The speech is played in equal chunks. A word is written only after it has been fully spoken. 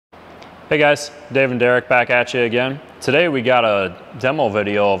Hey guys, Dave and Derek back at you again. Today we got a demo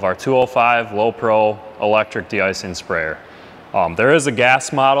video of our 205 Low Pro electric de-icing sprayer. There is a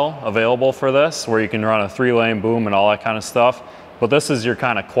gas model available for this where you can run a 3-lane boom and all that kind of stuff, but this is your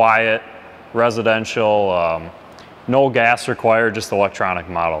kind of quiet, residential, no gas required, just electronic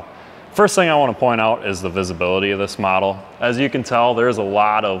model. First thing I want to point out is the visibility of this model. As you can tell, there's a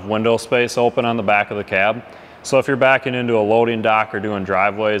lot of window space open on the back of the cab. So if you're backing into a loading dock or doing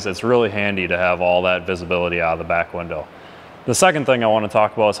driveways, it's really handy to have all that visibility out of the back window. The second thing I want to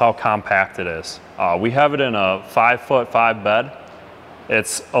talk about is how compact it is. We have it in a 5'5" bed.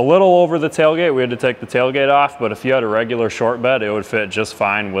 It's a little over the tailgate. We had to take the tailgate off, but if you had a regular short bed, it would fit just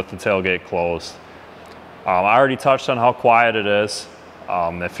fine with the tailgate closed. I already touched on how quiet it is.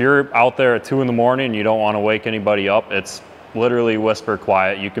 If you're out there at 2 in the morning and you don't want to wake anybody up, it's literally whisper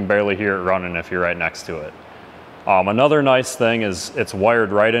quiet. You can barely hear it running if you're right next to it. Another nice thing is it's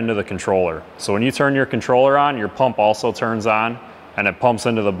wired right into the controller. So when you turn your controller on, your pump also turns on and it pumps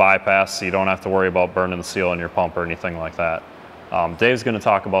into the bypass, so you don't have to worry about burning the seal in your pump or anything like that. Dave's going to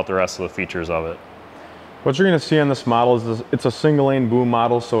talk about the rest of the features of it. What you're going to see on this model is it's a single lane boom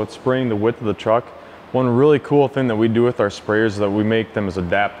model, so it's spraying the width of the truck. One really cool thing that we do with our sprayers is that we make them as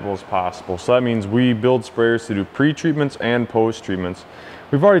adaptable as possible. So that means we build sprayers to do pre-treatments and post-treatments.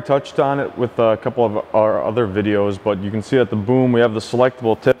 We've already touched on it with a couple of our other videos, but you can see at the boom we have the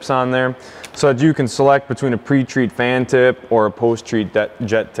selectable tips on there so that you can select between a pre-treat fan tip or a post-treat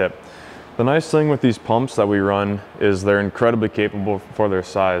jet tip. The nice thing with these pumps that we run is they're incredibly capable for their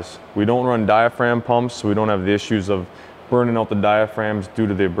size. We don't run diaphragm pumps, so we don't have the issues of burning out the diaphragms due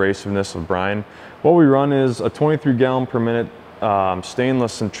to the abrasiveness of brine. What we run is a 23 gallon per minute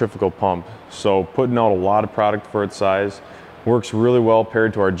stainless centrifugal pump, so putting out a lot of product for its size. Works really well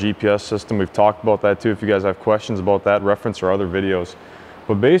paired to our GPS system. We've talked about that too. If you guys have questions about that, reference our other videos.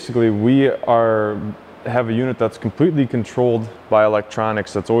 But basically we have a unit that's completely controlled by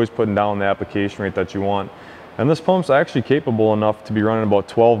electronics that's always putting down the application rate that you want. And this pump's actually capable enough to be running about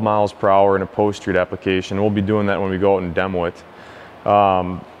 12 miles per hour in a post-treat application. We'll be doing that when we go out and demo it.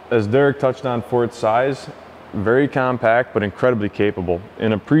 As Derek touched on, for its size, very compact but incredibly capable.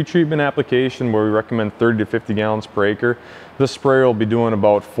 In a pre-treatment application where we recommend 30 to 50 gallons per acre, this sprayer will be doing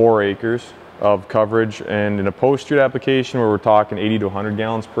about 4 acres of coverage, and in a post-treat application where we're talking 80 to 100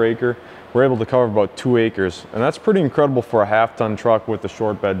 gallons per acre, we're able to cover about 2 acres, and that's pretty incredible for a half-ton truck with a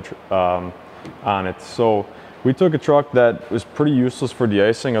short bed on it. So we took a truck that was pretty useless for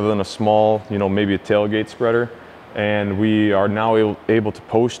de-icing other than a small, maybe a tailgate spreader, and we are now able to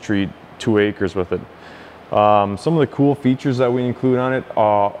post-treat 2 acres with it. Some of the cool features that we include on it,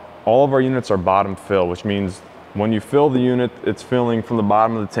 all of our units are bottom fill, which means when you fill the unit, it's filling from the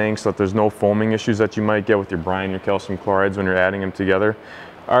bottom of the tank so that there's no foaming issues that you might get with your brine, your calcium chlorides when you're adding them together.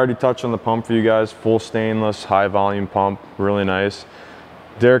 I already touched on the pump for you guys, full stainless, high volume pump, really nice.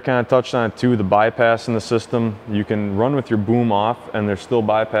 Derek kind of touched on it too, the bypass in the system. You can run with your boom off and there's still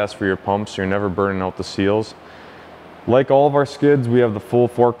bypass for your pump, so you're never burning out the seals. Like all of our skids, we have the full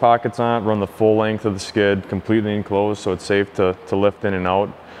fork pockets on it, run the full length of the skid, completely enclosed, so it's safe to lift in and out.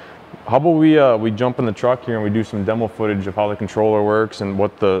 How about we jump in the truck here and we do some demo footage of how the controller works and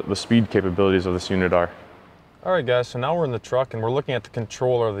what the speed capabilities of this unit are. All right guys, so now we're in the truck and we're looking at the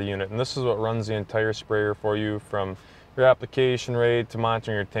controller of the unit, and this is what runs the entire sprayer for you, from your application rate to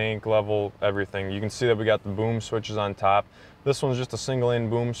monitoring your tank level, everything. You can see that we got the boom switches on top. This one's just a single lane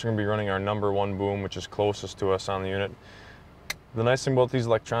boom, so we're gonna be running our #1 boom, which is closest to us on the unit. The nice thing about these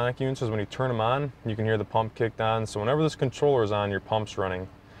electronic units is when you turn them on, you can hear the pump kicked on. So whenever this controller is on, your pump's running.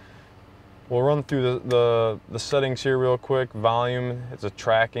 We'll run through the settings here real quick. Volume, it's a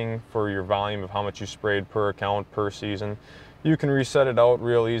tracking for your volume of how much you sprayed per account, per season. You can reset it out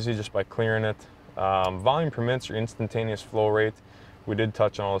real easy just by clearing it. Volume permits your instantaneous flow rate. We did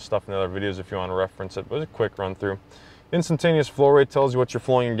touch on all this stuff in the other videos if you want to reference it, but it's a quick run through. Instantaneous flow rate tells you what you're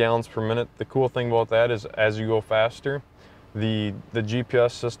flowing in gallons per minute. The cool thing about that is as you go faster, the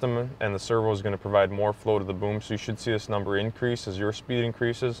GPS system and the servo is going to provide more flow to the boom, so you should see this number increase as your speed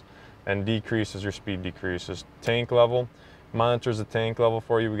increases and decrease as your speed decreases. Tank level monitors the tank level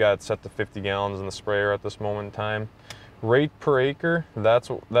for you. We got it set to 50 gallons in the sprayer at this moment in time. Rate per acre, that's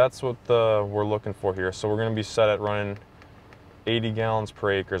what we're looking for here. So we're going to be set at running 80 gallons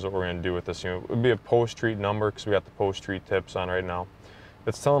per acre is what we're going to do with this unit. It would be a post-treat number because we got the post-treat tips on right now.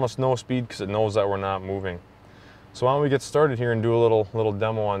 It's telling us no speed because it knows that we're not moving. So why don't we get started here and do a little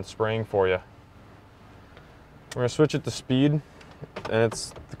demo on spraying for you. We're going to switch it to speed, and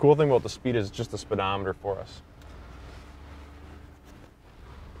the cool thing about the speed is just a speedometer for us.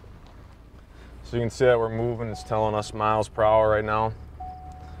 So you can see that we're moving, it's telling us miles per hour right now.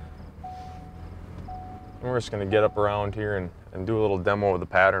 And we're just going to get up around here and do a little demo of the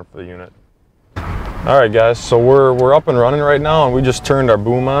pattern for the unit. All right guys, so we're up and running right now, and we just turned our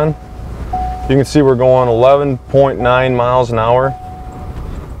boom on. You can see we're going 11.9 miles an hour,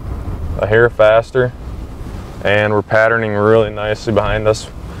 a hair faster, and we're patterning really nicely behind us.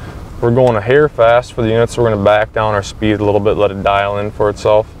 We're going a hair fast for the unit, so we're going to back down our speed a little bit, let it dial in for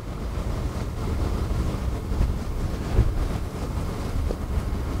itself.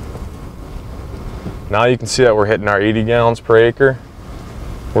 Now you can see that we're hitting our 80 gallons per acre.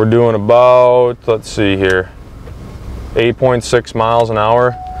 We're doing about, let's see here, 8.6 miles an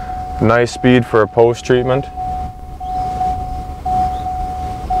hour. Nice speed for a post treatment.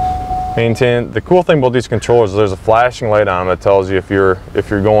 The cool thing about these controllers is there's a flashing light on them that tells you if you're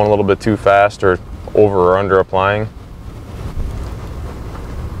going a little bit too fast or over or under applying.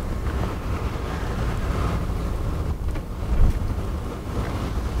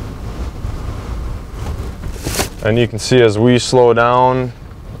 And you can see as we slow down,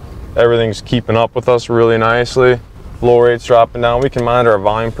 everything's keeping up with us really nicely. Flow rate's dropping down. We can monitor our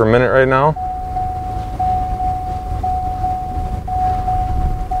volume per minute right now.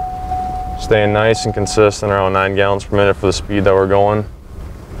 Staying nice and consistent around 9 gallons per minute for the speed that we're going.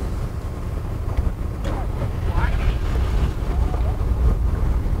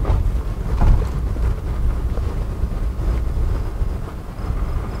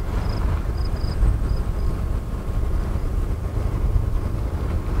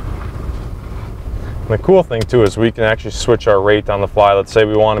 And the cool thing too is we can actually switch our rate on the fly. Let's say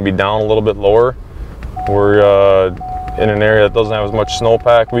we want to be down a little bit lower. We're in an area that doesn't have as much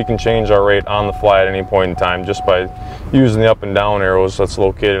snowpack. We can change our rate on the fly at any point in time just by using the up and down arrows that's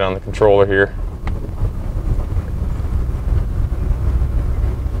located on the controller here.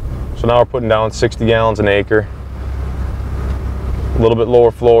 So now we're putting down 60 gallons an acre. A little bit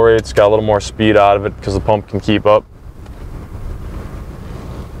lower flow rates, got a little more speed out of it because the pump can keep up.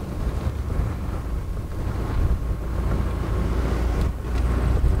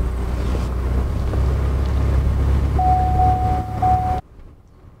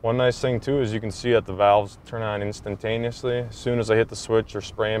 One nice thing too is you can see that the valves turn on instantaneously. As soon as I hit the switch or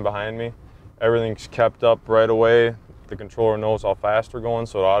spraying behind me, everything's kept up right away. The controller knows how fast we're going,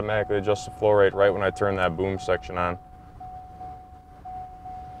 so it automatically adjusts the flow rate right when I turn that boom section on.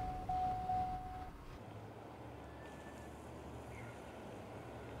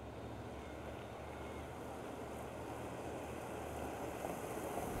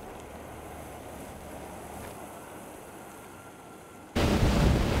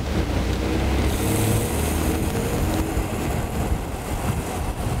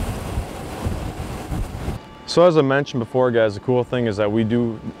 So as I mentioned before guys, the cool thing is that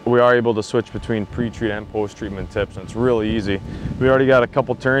we are able to switch between pre-treat and post-treatment tips, and it's really easy. We already got a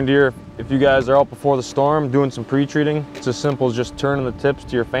couple turned here. If you guys are out before the storm doing some pre-treating, it's as simple as just turning the tips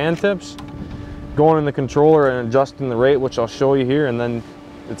to your fan tips, going in the controller and adjusting the rate, which I'll show you here, and then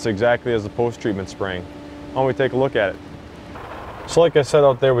it's exactly as the post-treatment spraying. Why don't we take a look at it? So like I said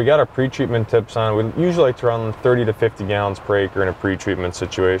out there, we got our pre-treatment tips on. We usually like to run 30 to 50 gallons per acre in a pre-treatment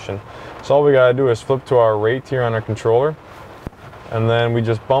situation. So all we gotta do is flip to our rate here on our controller, and then we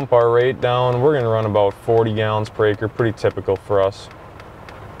just bump our rate down. We're gonna run about 40 gallons per acre, pretty typical for us.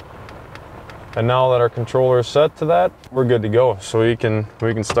 And now that our controller is set to that, we're good to go. So we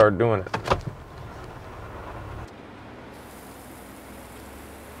can start doing it.